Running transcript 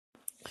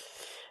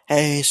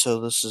Hey, so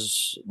this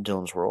is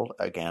Dylan's World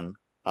again.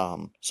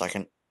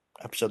 Second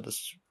episode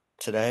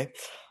today,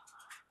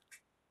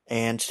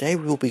 and today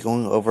we will be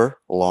going over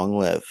Long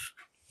Live.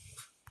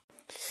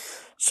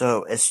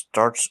 So it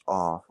starts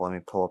off. Let me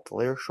pull up the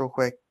lyrics real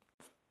quick.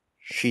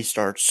 She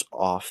starts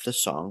off the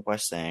song by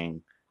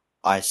saying,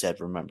 "I said,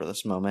 remember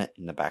this moment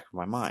in the back of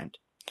my mind."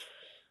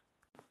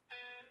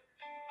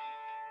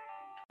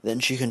 Then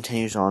she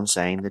continues on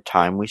saying, "The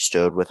time we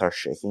stood with our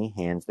shaking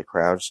hands, the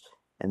crowds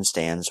and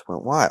stands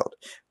went wild.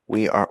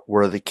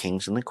 Were the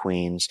kings and the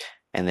queens,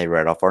 and they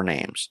read off our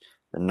names.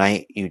 The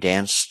night you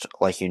danced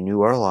like you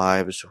knew our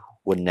lives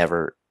would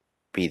never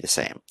be the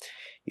same.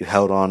 You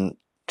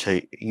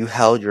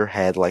held your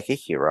head like a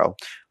hero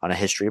on a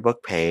history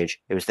book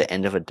page. It was the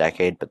end of a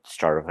decade, but the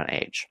start of an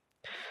age."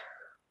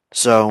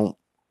 So,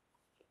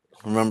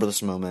 remember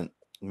this moment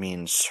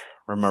means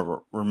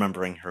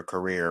remembering her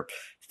career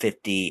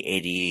 50,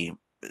 80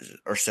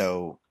 or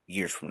so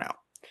years from now.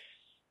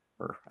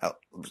 Or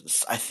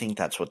I think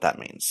that's what that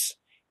means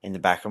in the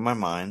back of my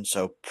mind.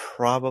 So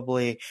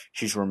probably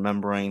she's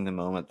remembering the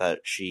moment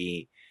that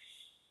she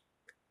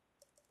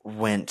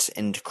went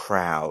into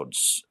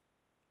crowds,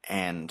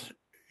 and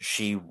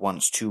she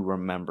wants to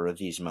remember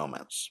these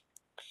moments.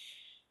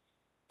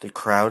 The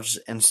crowds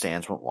and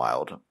stands went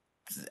wild.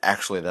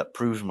 Actually, that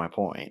proves my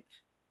point.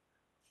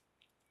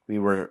 We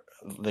were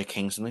the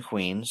kings and the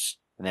queens,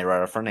 and they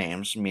wrote off our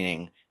names,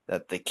 meaning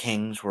that the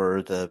kings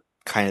were the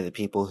kind of the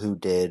people who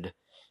did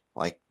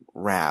like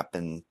rap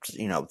and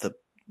the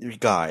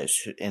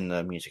guys in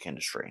the music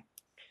industry.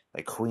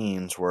 The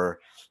queens were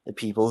the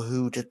people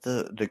who did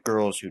the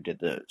girls who did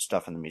the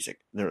stuff in the music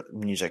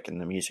in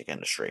the music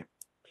industry.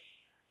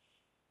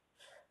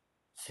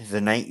 The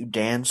night you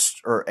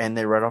danced, and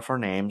they read off our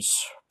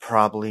names,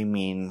 probably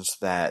means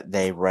that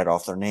they read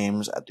off their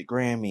names at the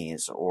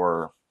Grammys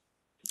or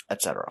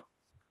etc.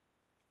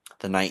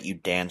 The night you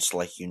danced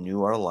like you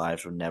knew our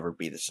lives would never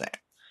be the same.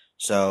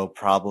 So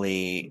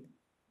probably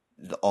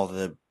all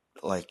the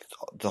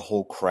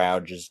whole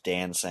crowd just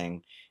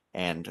dancing,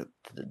 and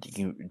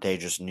they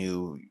just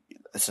knew,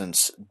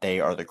 since they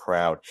are the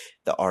crowd,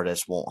 the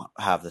artist won't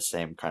have the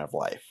same kind of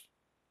life.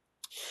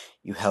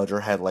 You held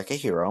your head like a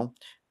hero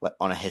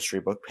on a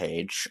history book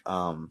page.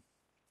 I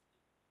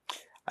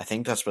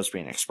think that's supposed to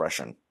be an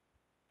expression.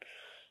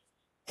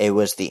 It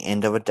was the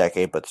end of a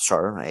decade, but the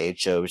start of an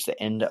age. So it was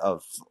the end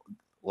of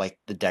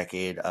the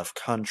decade of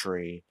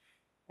country,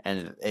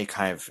 and it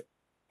kind of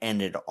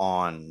ended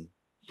on.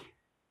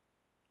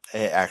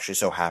 It actually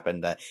so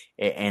happened that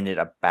it ended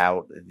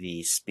about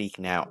the Speak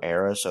Now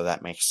era, so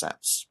that makes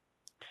sense.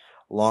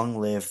 Long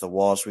live the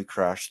walls we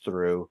crashed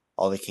through,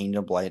 all the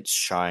kingdom lights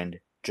shined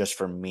just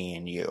for me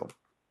and you.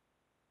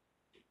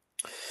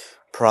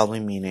 Probably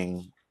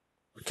meaning,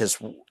 because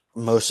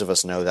most of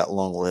us know that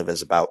Long Live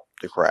is about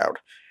the crowd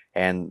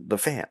and the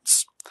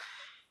fans.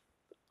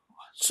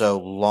 So,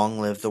 long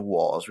live the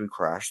walls we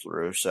crashed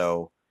through.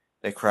 So,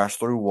 they crashed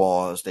through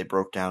walls, they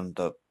broke down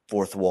the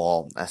fourth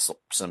wall, as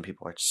some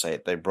people like to say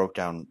it. They broke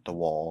down the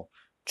wall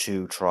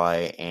to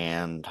try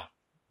and I'm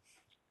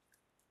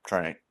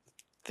trying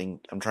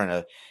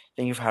to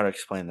think of how to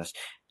explain this.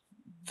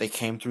 They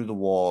came through the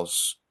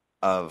walls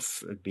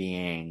of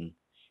being,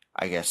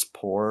 I guess,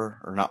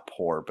 poor, or not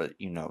poor, but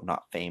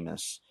not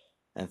famous.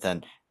 And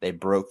then they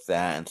broke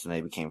that, and then they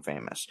became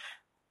famous.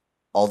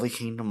 All the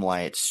kingdom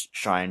lights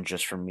shine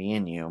just for me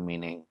and you,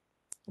 meaning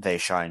they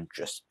shine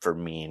just for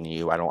me and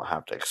you. I don't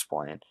have to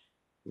explain.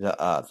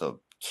 The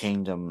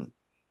kingdom,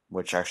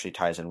 which actually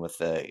ties in with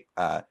the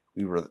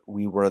we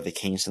were the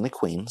kings and the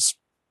queens.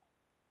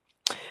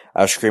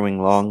 I was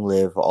screaming, "Long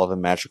live all the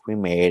magic we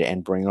made,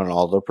 and bring on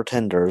all the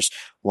pretenders.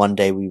 One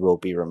day we will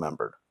be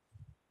remembered."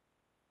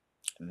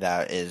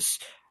 That is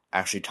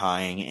actually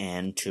tying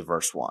into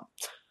verse 1.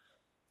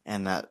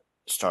 And that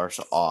starts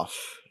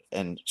off,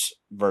 and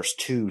verse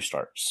 2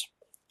 starts.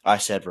 I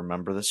said,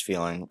 "Remember this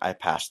feeling." I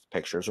passed the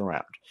pictures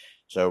around.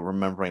 So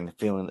remembering the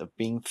feeling of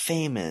being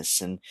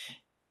famous and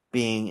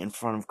being in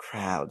front of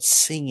crowds,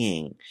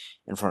 singing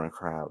in front of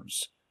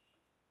crowds.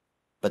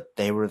 But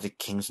they were the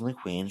kings and the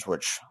queens,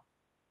 which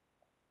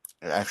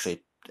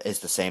actually is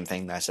the same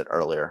thing that I said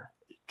earlier,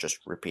 just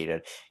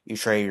repeated. You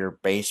trade your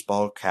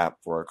baseball cap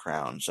for a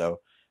crown.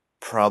 So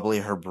probably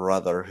her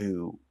brother,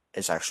 who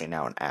is actually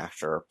now an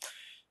actor,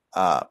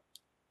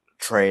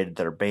 traded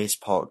their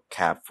baseball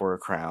cap for a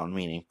crown,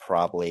 meaning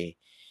probably,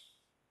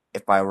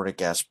 if I were to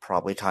guess,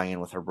 probably tying in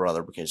with her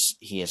brother because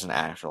he is an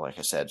actor, like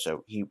I said,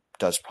 so he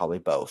does probably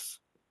both.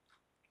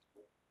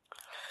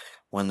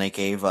 When they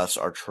gave us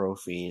our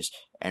trophies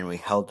and we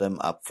held them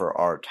up for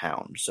our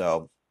town.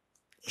 So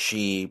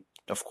she,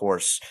 of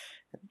course,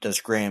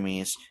 does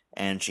Grammys,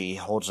 and she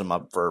holds them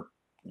up for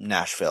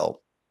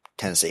Nashville,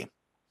 Tennessee.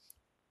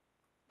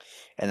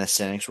 And the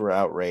cynics were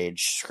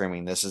outraged,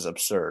 screaming, "This is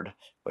absurd,"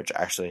 which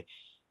actually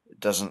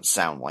doesn't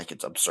sound like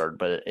it's absurd,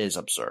 but it is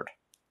absurd.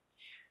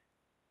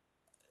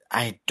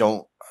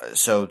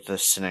 So the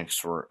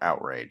cynics were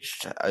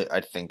outraged.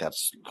 I think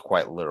that's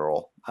quite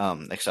literal.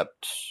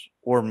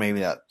 Or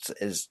maybe that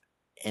is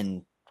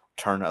in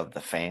turn of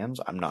the fans.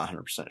 I'm not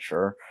 100%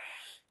 sure.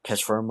 because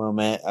for a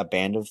moment, a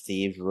band of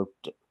thieves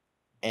ripped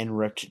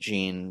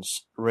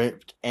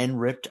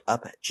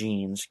up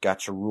jeans got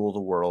to rule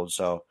the world.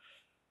 So,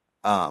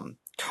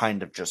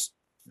 kind of just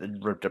the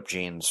ripped up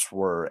jeans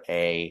were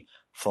they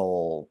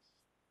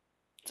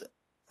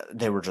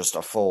were just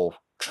a full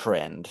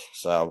trend.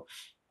 So,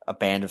 a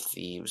band of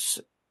thieves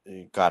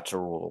got to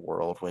rule the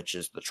world, which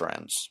is the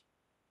trends.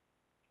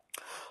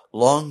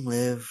 Long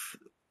live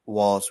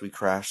walls we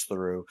crashed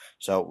through.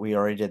 So we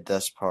already did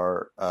this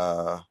part.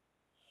 Long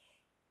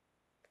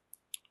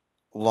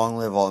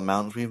live all the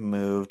mountains we've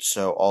moved.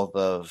 So all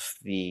of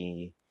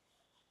the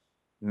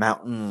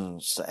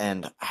mountains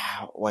and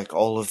like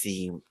all of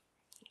the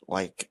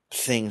like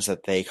things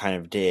that they kind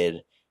of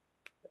did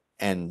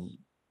and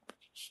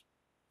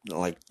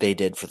like they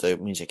did for the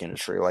music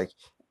industry. Like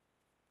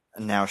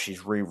now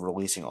she's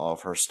re-releasing all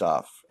of her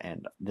stuff,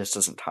 and this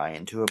doesn't tie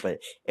into it, but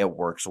it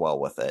works well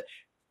with it.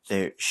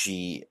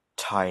 She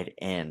tied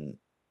in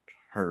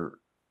her,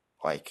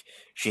 like,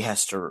 she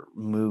has to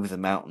move the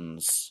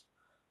mountains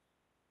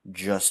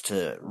just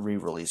to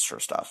re-release her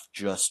stuff,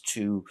 just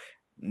to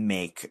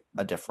make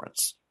a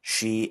difference.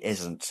 She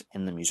isn't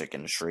in the music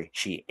industry.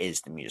 She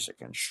is the music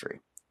industry.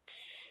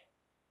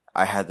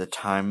 I had the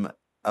time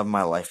of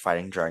my life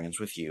fighting dragons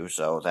with you,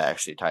 so that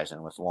actually ties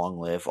in with long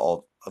live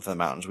all of the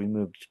mountains we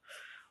moved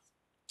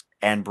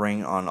and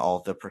bring on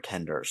all the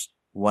pretenders.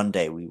 One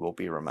day we will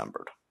be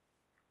remembered.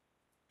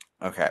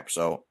 Okay,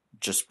 so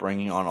just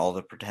bringing on all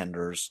the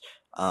pretenders,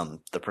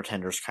 the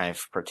pretenders kind of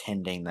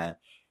pretending that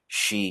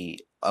she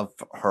of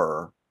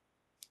her,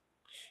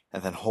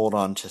 and then hold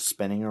on to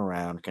spinning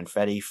around,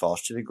 confetti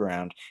falls to the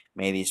ground,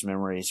 may these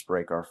memories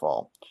break our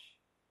fall.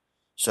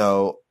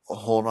 So,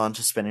 hold on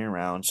to spinning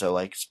around, so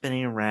like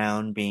spinning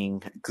around,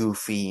 being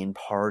goofy and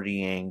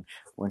partying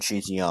when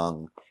she's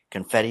young,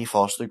 confetti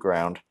falls to the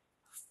ground,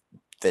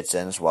 fits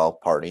in as well,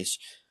 parties,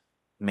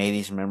 may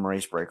these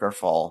memories break our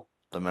fall,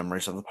 the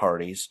memories of the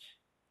parties,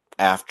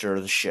 after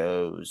the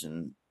shows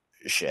and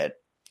shit.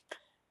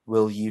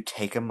 Will you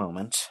take a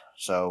moment?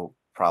 So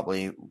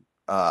probably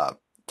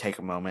take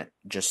a moment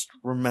just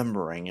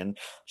remembering and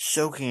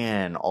soaking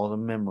in all the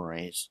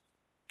memories.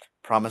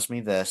 Promise me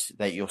this,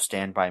 that you'll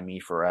stand by me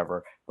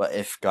forever, but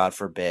if God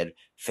forbid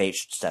fate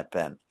should step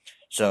in.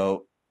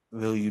 So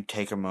will you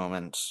take a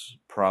moment,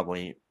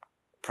 probably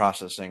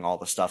processing all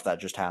the stuff that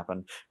just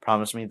happened.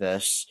 Promise me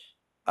this,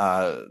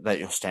 that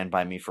you'll stand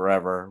by me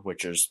forever,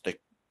 which is the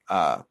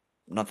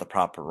not the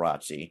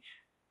paparazzi,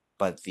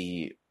 but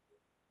the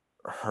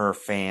her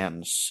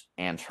fans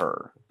and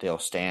her. They'll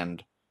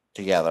stand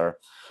together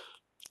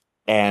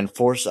and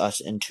force us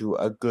into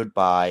a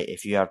goodbye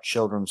if you have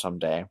children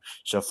someday.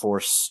 So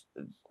force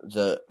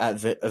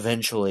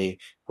eventually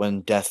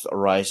when death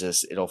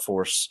arises, it'll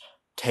force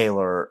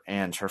Taylor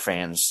and her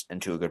fans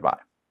into a goodbye.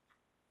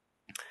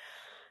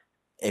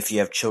 If you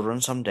have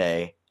children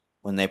someday,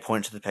 when they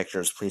point to the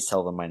pictures, please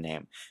tell them my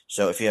name.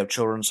 So if you have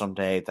children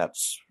someday,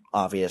 that's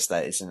obvious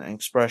that is an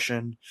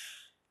expression.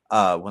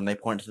 When they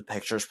point to the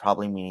pictures,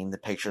 probably meaning the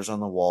pictures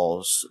on the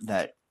walls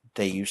that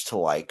they used to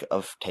like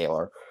of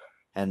Taylor,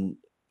 and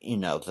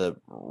the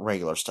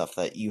regular stuff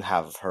that you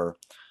have of her.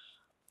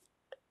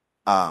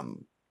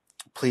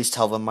 Please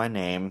tell them my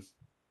name.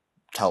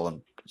 Tell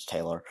them it's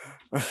Taylor.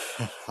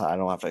 I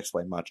don't have to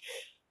explain much.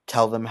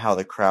 Tell them how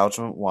the crowds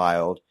went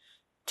wild.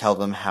 Tell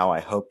them how I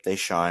hope they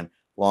shine.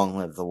 Long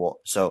live the wall.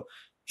 So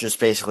just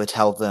basically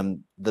tell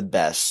them the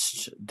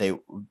best.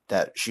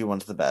 That she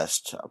wants the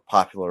best. A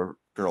popular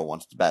girl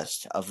wants the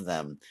best of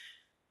them.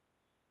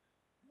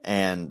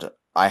 And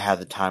I had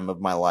the time of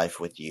my life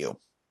with you.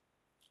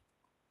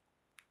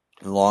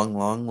 Long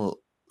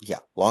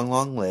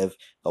live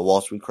the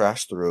walls we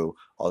crashed through.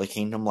 All the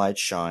kingdom lights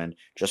shine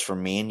just for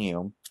me and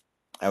you.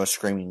 I was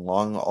screaming,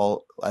 long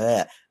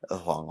live.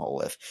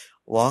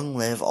 Long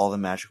live all the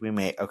magic we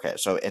made. Okay,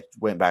 so it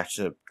went back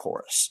to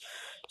chorus.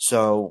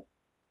 So,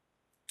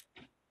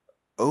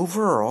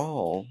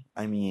 overall,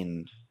 I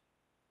mean,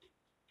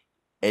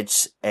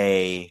 it's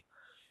a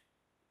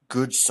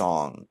good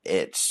song.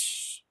 I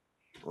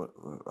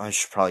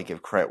should probably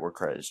give credit where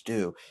credit is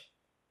due,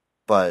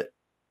 but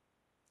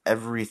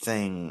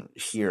everything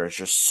here is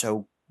just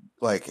so,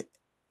 like,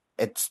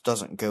 it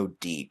doesn't go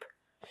deep,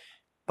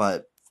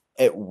 but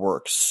it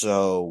works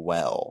so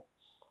well.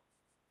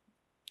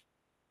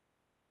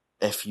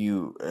 If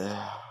you,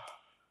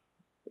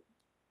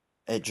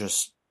 it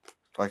just,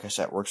 like I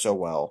said, works so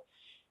well.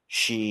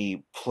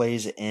 She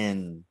plays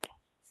in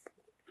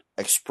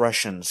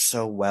expressions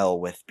so well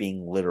with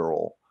being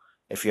literal.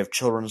 If you have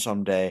children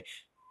someday,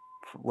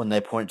 when they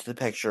point to the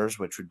pictures,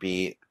 which would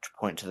be to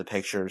point to the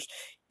pictures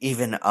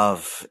even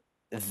of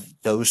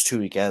those two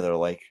together,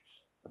 like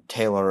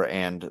Taylor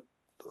and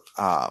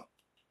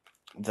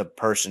the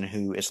person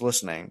who is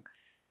listening,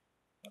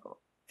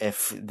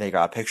 if they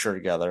got a picture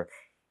together,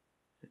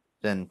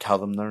 then tell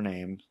them their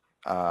name.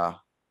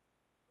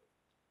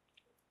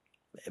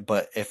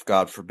 But if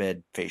God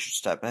forbid fate should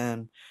step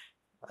in,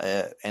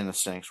 and the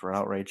cynics were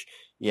outraged,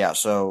 yeah.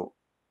 So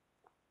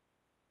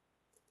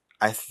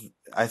I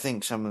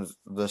think some of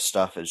the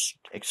stuff is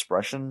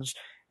expressions,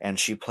 and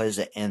she plays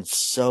it in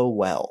so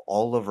well.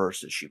 All the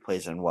verses she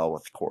plays in well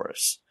with the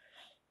chorus,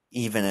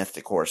 even if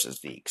the chorus is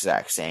the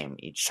exact same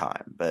each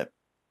time. But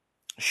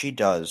she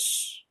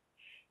does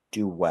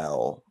do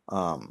well.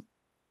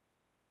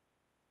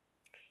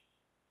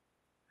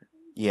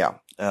 Yeah,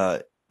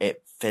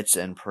 it fits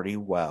in pretty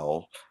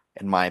well,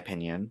 in my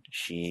opinion.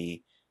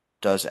 She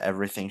does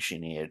everything she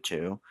needed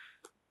to,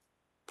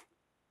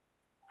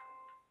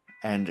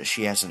 and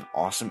she has an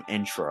awesome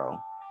intro.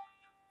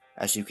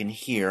 As you can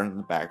hear in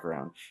the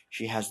background,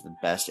 she has the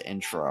best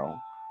intro,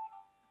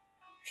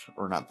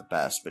 or not the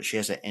best, but she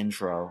has an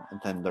intro,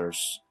 and then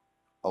there's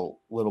a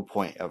little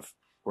point of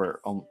where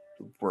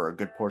a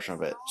good portion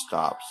of it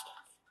stops,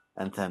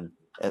 and then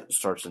it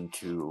starts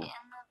into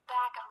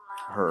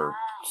her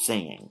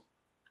singing.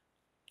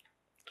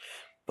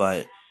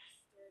 But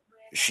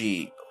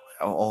she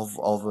all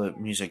the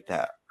music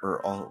that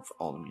or all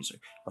the music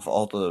of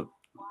all the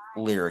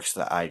lyrics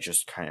that I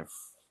just kind of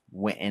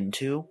went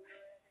into,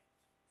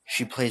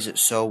 she plays it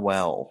so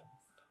well.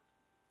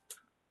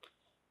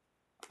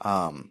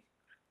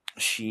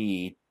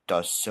 She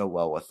does so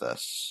well with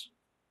this.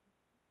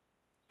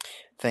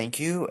 Thank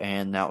you,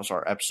 and that was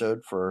our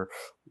episode for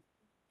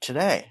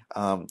today.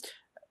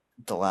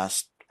 The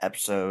last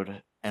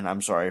episode, and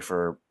I'm sorry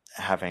for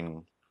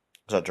having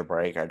such a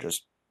break. I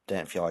just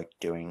didn't feel like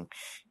doing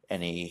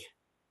any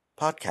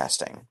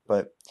podcasting,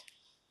 but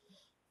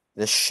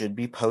this should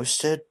be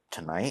posted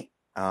tonight.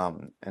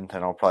 And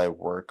then I'll probably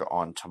work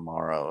on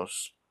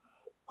tomorrow's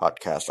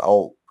podcast.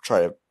 I'll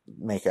try to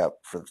make up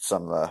for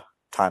some of the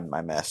time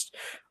I missed.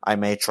 I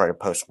may try to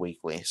post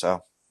weekly,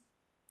 so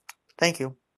thank you.